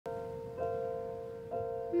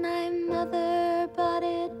My mother bought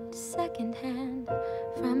it secondhand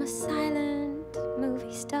from a silent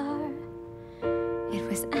movie star. It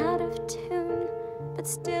was out of tune, but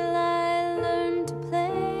still I learned to play.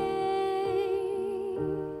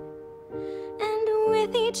 And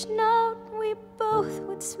with each note we both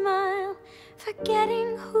would smile,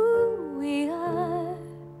 forgetting who we are.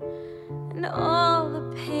 And all the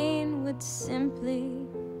pain would simply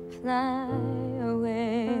fly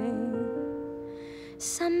away.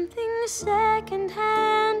 Something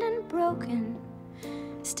secondhand and broken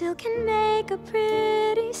still can make a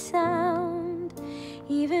pretty sound,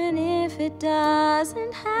 even if it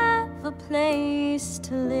doesn't have a place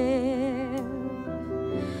to live.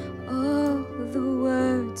 Oh, the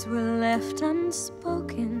words were left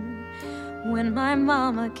unspoken when my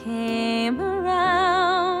mama came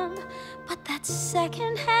around. But that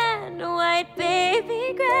second-hand white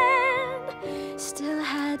baby grand still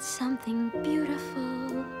had something beautiful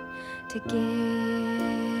to give.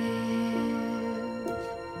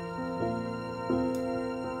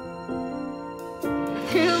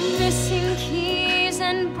 Through missing keys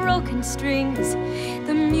and broken strings,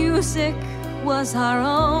 the music was our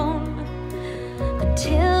own,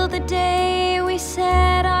 until the day we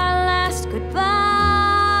said our last goodbyes.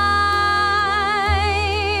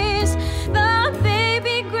 The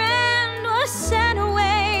baby grand was sent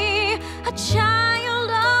away, a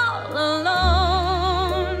child all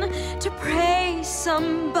alone, to pray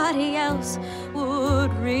somebody else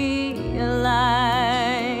would realize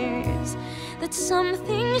that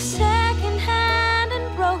something second-hand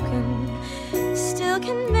and broken still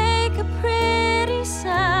can make a pretty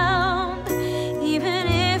sound, even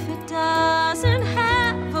if it doesn't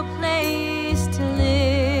have a place to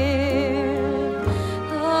live.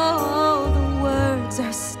 Oh, the words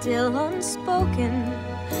are still unspoken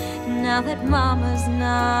now that Mama's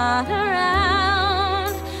not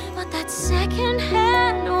around. But that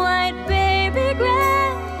second-hand white baby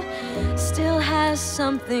grand still has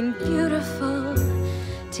something beautiful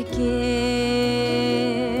to give.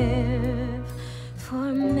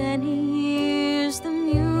 For many years the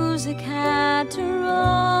music had to roam,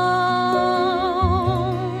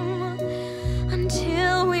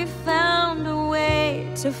 until we found a way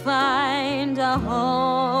to find a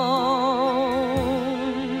home.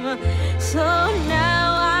 So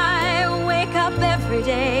now I wake up every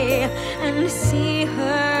day and see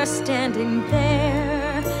her standing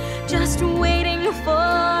there, just waiting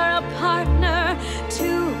for a partner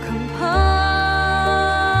to compose.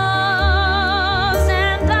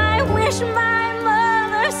 And I wish my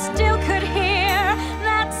mother still could hear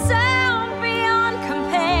that sound beyond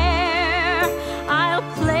compare. I'll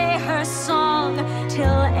play her song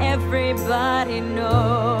till everybody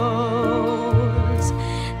knows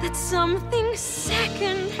that something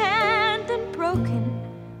second-hand and broken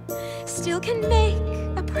still can make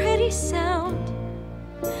a pretty sound.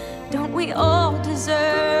 Don't we all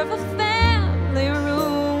deserve a family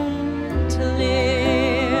room to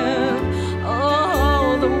live?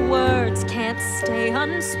 Oh, the words can't stay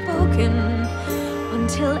unspoken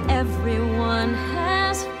until everyone has